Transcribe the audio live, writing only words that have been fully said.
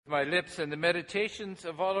my lips and the meditations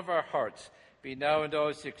of all of our hearts be now and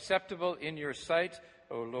always acceptable in your sight,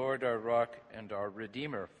 O Lord, our rock and our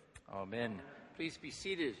Redeemer. Amen. Please be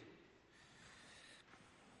seated.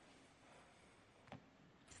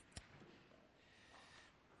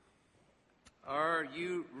 Are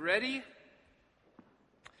you ready?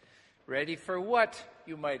 Ready for what,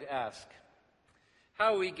 you might ask?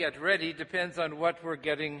 How we get ready depends on what we're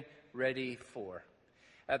getting ready for.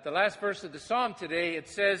 At the last verse of the psalm today, it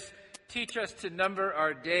says, "Teach us to number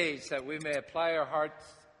our days, that we may apply our hearts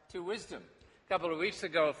to wisdom." A couple of weeks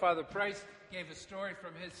ago, Father Price gave a story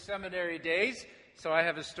from his seminary days, so I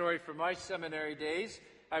have a story from my seminary days.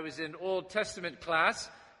 I was in Old Testament class.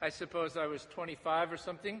 I suppose I was 25 or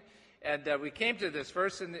something. And we came to this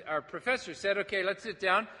verse, and our professor said, "Okay, let's sit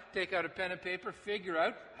down, take out a pen and paper, figure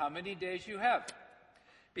out how many days you have."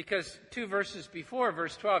 Because 2 verses before,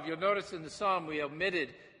 verse 12, you'll notice in the psalm we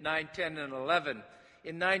omitted 9, 10, and 11.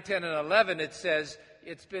 In 9, 10, and 11 it says,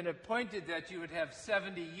 "It's been appointed that you would have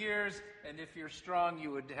 70 years, and if you're strong,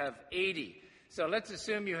 you would have 80. So let's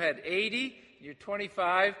assume you had 80, you're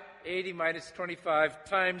 25, 80 minus 25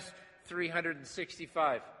 times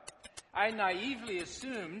 365. I naively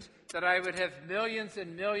assumed that I would have millions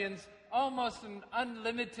and millions, almost an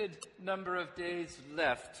unlimited number of days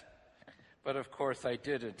left. But of course I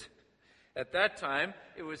didn't. At that time,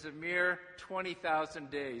 it was a mere 20,000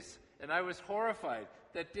 days, and I was horrified.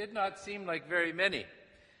 That did not seem like very many.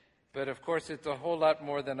 But of course, it's a whole lot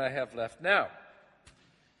more than I have left now.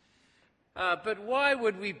 But why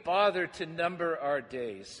would we bother to number our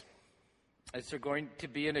days? Is there going to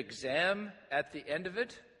be an exam at the end of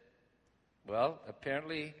it? Well,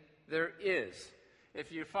 apparently there is.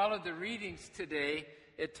 If you followed the readings today,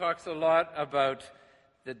 it talks a lot about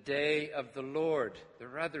the day of the Lord. They're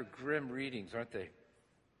rather grim readings, aren't they?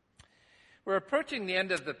 We're approaching the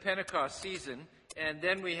end of the Pentecost season, and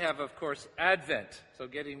then we have, of course, Advent. So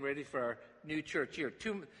getting ready for our new church year.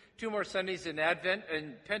 Two more Sundays in Advent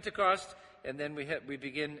and Pentecost, and then we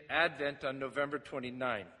begin Advent on November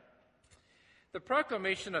 29. The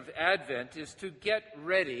proclamation of Advent is to get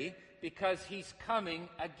ready because he's coming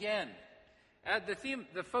again.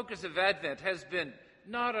 The focus of Advent has been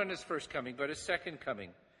not on his first coming, but his second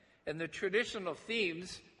coming. And the traditional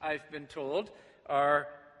themes, I've been told, are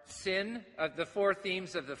sin, the 4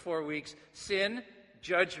 themes of the 4 weeks: sin,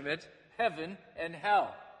 judgment, heaven, and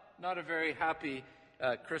hell. Not a very happy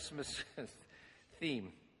Christmas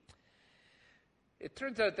theme. It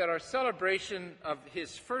turns out that our celebration of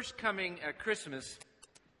his first coming at Christmas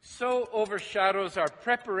so overshadows our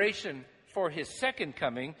preparation for his second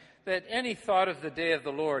coming that any thought of the day of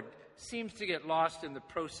the Lord seems to get lost in the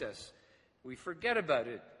process. We forget about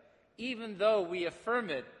it, even though we affirm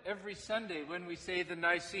it every Sunday when we say the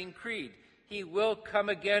Nicene Creed. He will come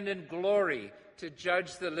again in glory to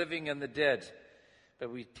judge the living and the dead. But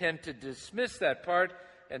we tend to dismiss that part,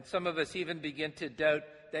 and some of us even begin to doubt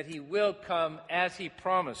that he will come as he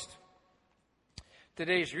promised.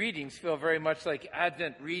 Today's readings feel very much like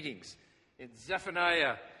Advent readings. In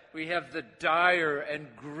Zephaniah, we have the dire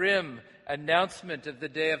and grim announcement of the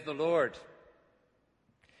day of the Lord.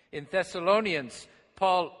 In Thessalonians,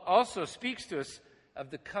 Paul also speaks to us of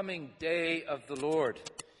the coming day of the Lord.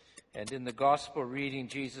 And in the gospel reading,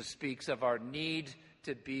 Jesus speaks of our need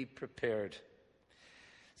to be prepared.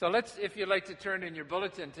 So if you'd like to turn in your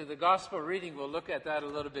bulletin to the gospel reading, we'll look at that a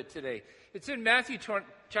little bit today. It's in Matthew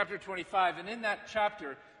chapter 25, and in that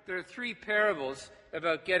chapter, there are 3 parables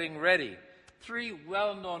about getting ready. 3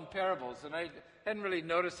 well-known parables, and I hadn't really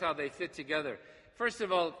noticed how they fit together. First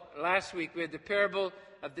of all, last week we had the parable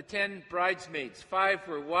of the 10 bridesmaids. 5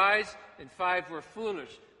 were wise and 5 were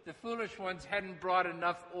foolish. The foolish ones hadn't brought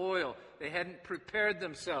enough oil. They hadn't prepared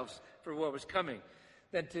themselves for what was coming.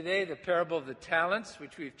 Then today, the parable of the talents,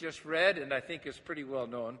 which we've just read, and I think is pretty well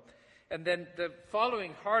known. And then the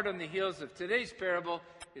following hard on the heels of today's parable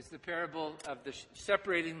is the parable of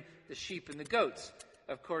separating the sheep and the goats.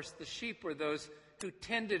 Of course, the sheep were those who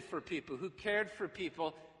tended for people, who cared for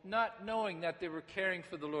people, not knowing that they were caring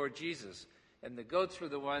for the Lord Jesus. And the goats were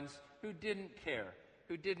the ones who didn't care,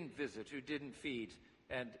 who didn't visit, who didn't feed,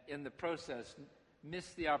 and in the process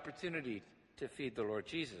missed the opportunity to feed the Lord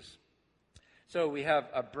Jesus. So we have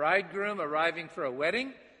a bridegroom arriving for a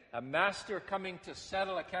wedding, a master coming to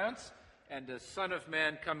settle accounts, and a Son of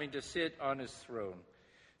Man coming to sit on his throne.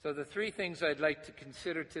 So the 3 things I'd like to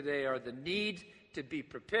consider today are the need to be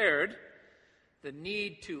prepared, the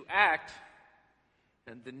need to act,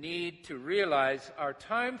 and the need to realize our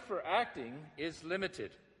time for acting is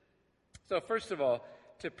limited. So first of all,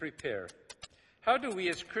 to prepare. How do we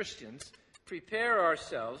as Christians prepare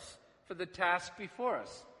ourselves for the task before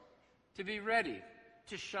us? To be ready,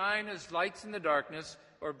 to shine as lights in the darkness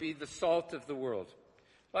or be the salt of the world?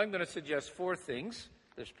 Well, I'm going to suggest 4 things.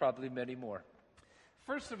 There's probably many more.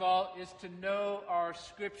 First of all is to know our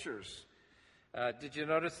scriptures. Did you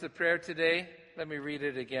notice the prayer today? Let me read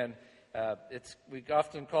it again. We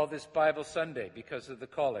often call this Bible Sunday because of the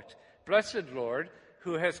collect. Blessed Lord,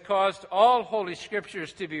 who has caused all holy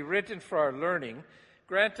scriptures to be written for our learning,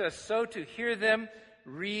 grant us so to hear them,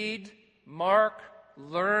 read, mark,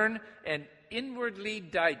 learn, and inwardly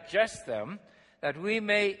digest them, that we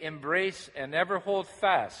may embrace and ever hold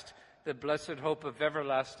fast the blessed hope of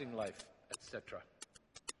everlasting life, etc.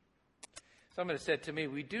 Someone said to me,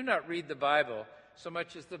 we do not read the Bible so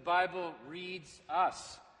much as the Bible reads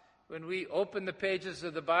us. When we open the pages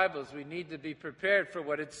of the Bibles, we need to be prepared for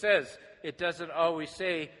what it says. It doesn't always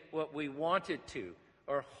say what we want it to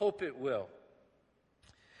or hope it will.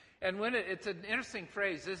 And it's an interesting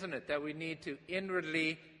phrase, isn't it, that we need to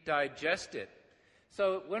inwardly digest it.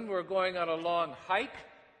 So when we're going on a long hike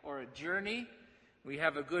or a journey, we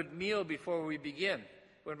have a good meal before we begin.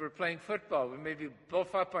 When we're playing football, we may be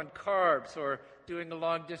both up on carbs or doing a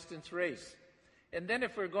long-distance race. And then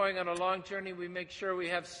if we're going on a long journey, we make sure we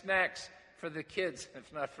have snacks for the kids,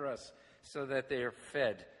 if not for us, so that they are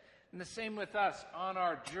fed. And the same with us. On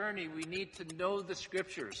our journey, we need to know the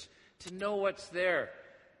Scriptures, to know what's there.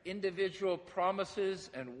 Individual promises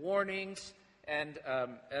and warnings and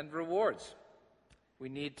rewards. We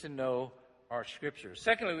need to know our Scriptures.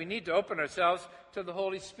 Secondly, we need to open ourselves to the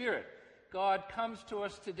Holy Spirit. God comes to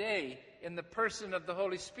us today in the person of the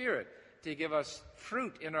Holy Spirit to give us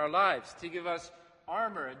fruit in our lives, to give us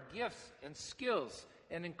armor and gifts and skills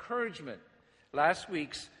and encouragement. Last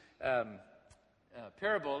week's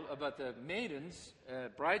parable about the maidens,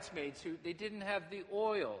 bridesmaids, who they didn't have the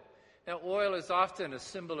oil. Now, oil is often a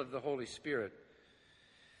symbol of the Holy Spirit.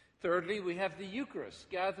 Thirdly, we have the Eucharist,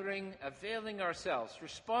 gathering, availing ourselves,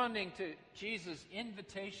 responding to Jesus'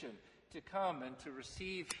 invitation to come and to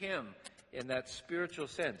receive him in that spiritual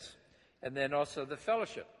sense. And then also the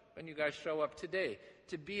fellowship, when you guys show up today,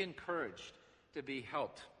 to be encouraged, to be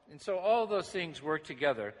helped. And so all those things work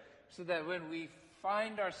together so that when we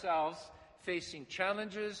find ourselves facing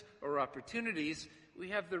challenges or opportunities, we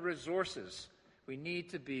have the resources. We need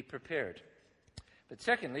to be prepared. But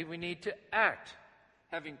secondly, we need to act.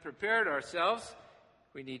 Having prepared ourselves,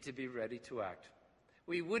 we need to be ready to act.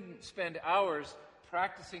 We wouldn't spend hours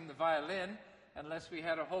practicing the violin unless we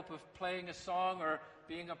had a hope of playing a song or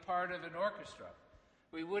being a part of an orchestra.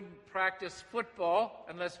 We wouldn't practice football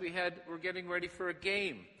unless we're getting ready for a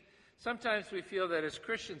game. Sometimes we feel that as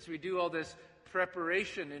Christians we do all this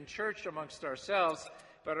preparation in church amongst ourselves,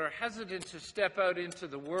 but are hesitant to step out into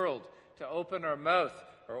the world, to open our mouth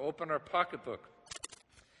or open our pocketbook,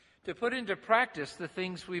 to put into practice the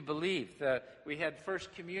things we believe. We had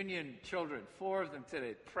First Communion children, 4 of them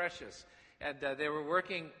today, precious. And they were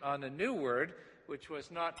working on a new word, which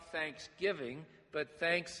was not thanksgiving, but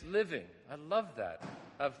thanks living. I love that,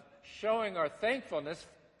 of showing our thankfulness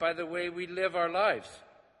by the way we live our lives.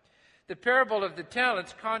 The parable of the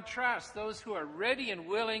talents contrasts those who are ready and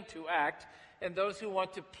willing to act and those who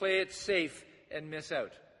want to play it safe and miss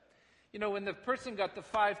out. You know, when the person got the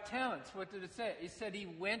 5 talents, what did it say? It said he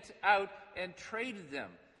went out and traded them.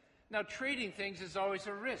 Now, trading things is always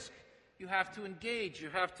a risk. You have to engage. You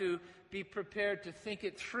have to be prepared to think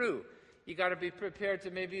it through. You got to be prepared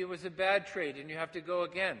to maybe it was a bad trade and you have to go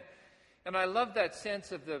again. And I love that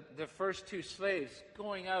sense of the first 2 slaves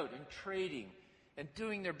going out and trading and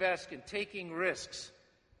doing their best and taking risks.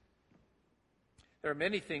 There are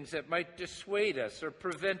many things that might dissuade us or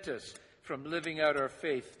prevent us from living out our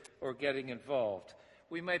faith or getting involved.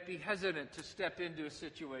 We might be hesitant to step into a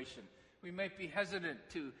situation. We might be hesitant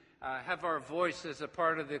to have our voice as a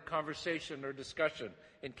part of the conversation or discussion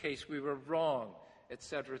in case we were wrong,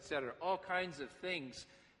 etc., etc. All kinds of things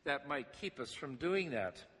that might keep us from doing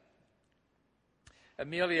that.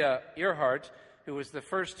 Amelia Earhart, who was the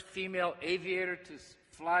first female aviator to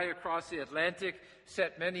fly across the Atlantic,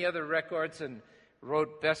 set many other records and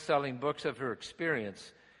wrote best-selling books of her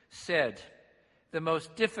experience, said, "The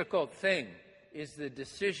most difficult thing is the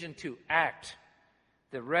decision to act.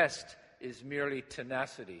 The rest is merely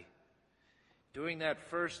tenacity." Doing that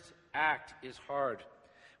first act is hard.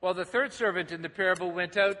 While the third servant in the parable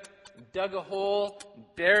went out, dug a hole,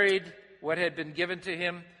 buried what had been given to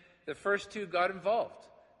him, the first 2 got involved.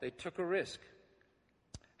 They took a risk.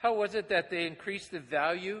 How was it that they increased the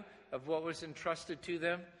value of what was entrusted to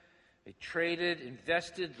them? They traded,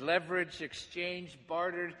 invested, leveraged, exchanged,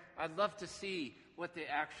 bartered. I'd love to see what they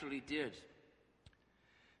actually did.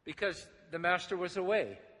 Because the master was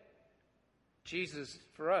away. Jesus,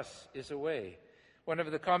 for us, is away. One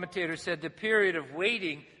of the commentators said the period of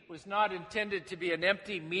waiting was not intended to be an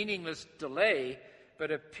empty, meaningless delay,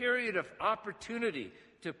 but a period of opportunity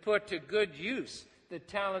to put to good use the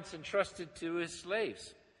talents entrusted to his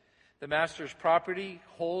slaves. The master's property,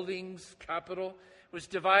 holdings, capital was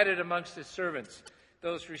divided amongst his servants,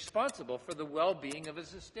 those responsible for the well-being of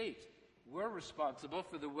his estate. We're responsible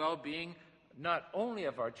for the well-being not only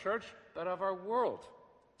of our church, but of our world.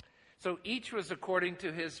 So each was according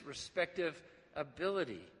to his respective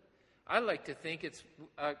ability. I like to think it's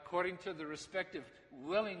according to the respective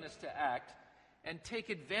willingness to act and take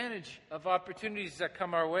advantage of opportunities that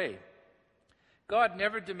come our way. God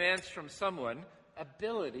never demands from someone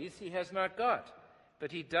abilities he has not got,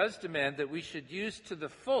 but he does demand that we should use to the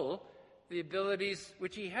full the abilities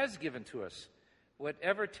which he has given to us.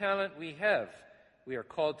 Whatever talent we have, we are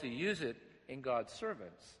called to use it in God's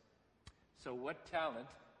servants. So what talent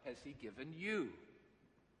has he given you?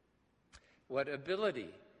 What ability?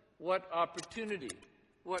 What opportunity?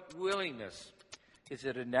 What willingness? Is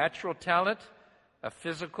it a natural talent, a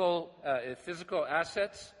physical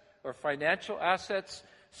assets, or financial assets,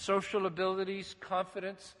 social abilities,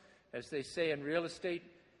 confidence, as they say in real estate,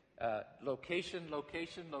 location,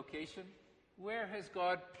 location, location? Where has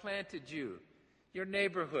God planted you? Your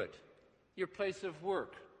neighborhood, your place of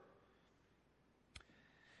work.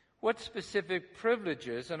 What specific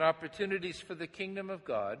privileges and opportunities for the kingdom of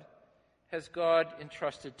God has God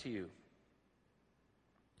entrusted to you?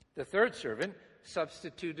 The third servant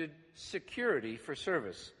substituted security for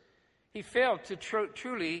service. He failed to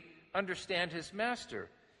truly understand his master.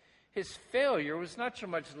 His failure was not so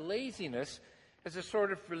much laziness as a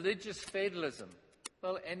sort of religious fatalism.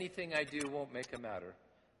 Well, anything I do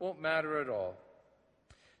won't matter at all.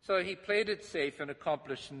 So he played it safe and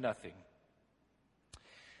accomplished nothing.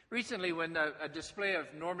 Recently, when a display of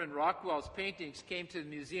Norman Rockwell's paintings came to the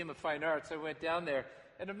Museum of Fine Arts, I went down there,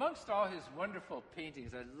 and amongst all his wonderful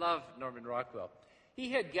paintings, I love Norman Rockwell,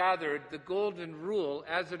 he had gathered the Golden Rule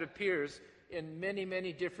as it appears in many,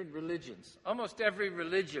 many different religions. Almost every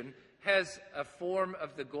religion has a form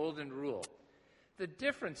of the Golden Rule. The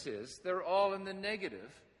difference is they're all in the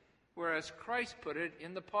negative, whereas Christ put it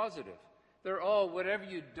in the positive. They're all, whatever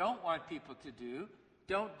you don't want people to do,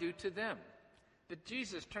 don't do to them. But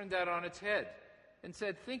Jesus turned that on its head and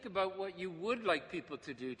said, think about what you would like people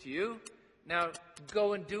to do to you. Now,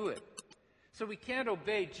 go and do it. So we can't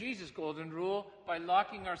obey Jesus' golden rule by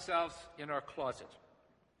locking ourselves in our closet.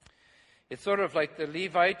 It's sort of like the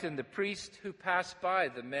Levite and the priest who passed by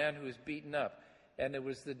the man who was beaten up. And it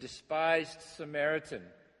was the despised Samaritan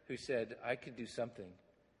who said, I can do something.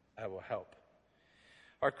 I will help.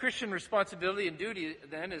 Our Christian responsibility and duty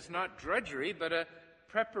then is not drudgery, but a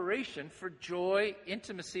preparation for joy,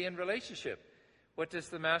 intimacy, and relationship. What does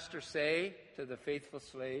the master say to the faithful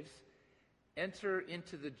slaves? Enter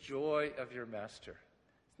into the joy of your master.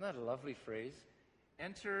 Isn't that a lovely phrase?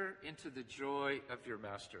 Enter into the joy of your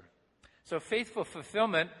master. So faithful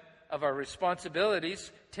fulfillment of our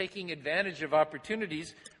responsibilities, taking advantage of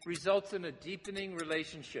opportunities, results in a deepening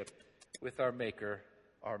relationship with our Maker,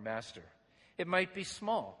 our Master. It might be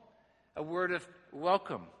small, a word of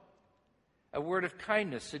welcome, a word of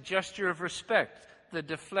kindness, a gesture of respect, the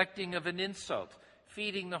deflecting of an insult,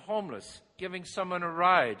 feeding the homeless, giving someone a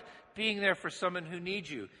ride, being there for someone who needs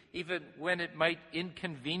you, even when it might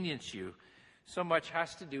inconvenience you. So much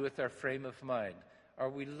has to do with our frame of mind. Are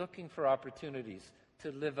we looking for opportunities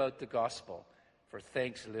to live out the gospel for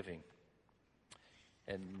thanks living?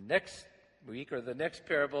 And next week, or the next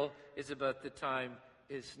parable, is about the time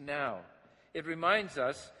is now. It reminds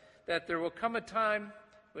us that there will come a time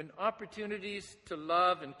when opportunities to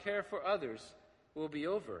love and care for others will be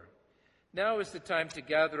over. Now is the time to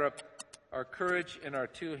gather up our courage in our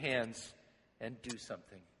two hands and do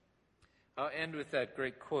something. I'll end with that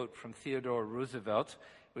great quote from Theodore Roosevelt,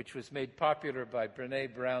 which was made popular by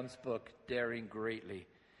Brené Brown's book, Daring Greatly.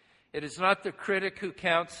 It is not the critic who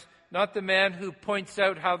counts, not the man who points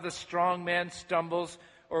out how the strong man stumbles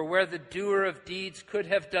or where the doer of deeds could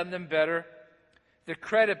have done them better. The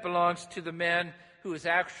credit belongs to the man who is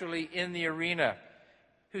actually in the arena,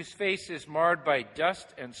 whose face is marred by dust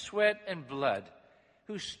and sweat and blood,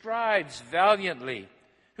 who strives valiantly,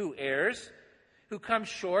 who errs, who comes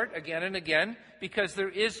short again and again, because there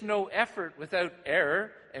is no effort without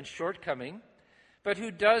error and shortcoming, but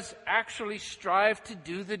who does actually strive to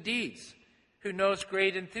do the deeds, who knows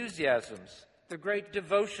great enthusiasms, the great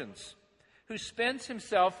devotions, who spends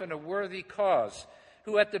himself in a worthy cause,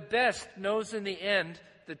 who at the best knows in the end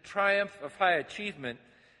the triumph of high achievement,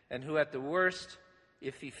 and who at the worst,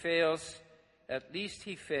 if he fails, at least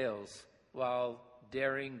he fails while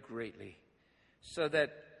daring greatly, so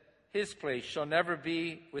that his place shall never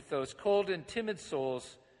be with those cold and timid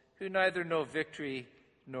souls who neither know victory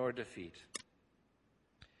nor defeat.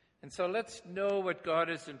 And so let's know what God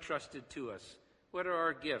has entrusted to us. What are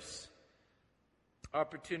our gifts,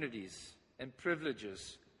 opportunities, and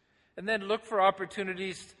privileges? And then look for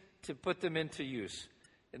opportunities to put them into use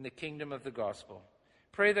in the kingdom of the gospel.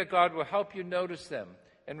 Pray that God will help you notice them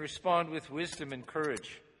and respond with wisdom and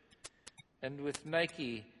courage. And with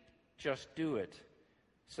Nike, just do it,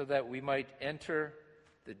 so that we might enter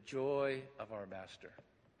the joy of our Master.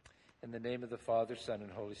 In the name of the Father, Son,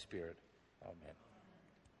 and Holy Spirit. Amen.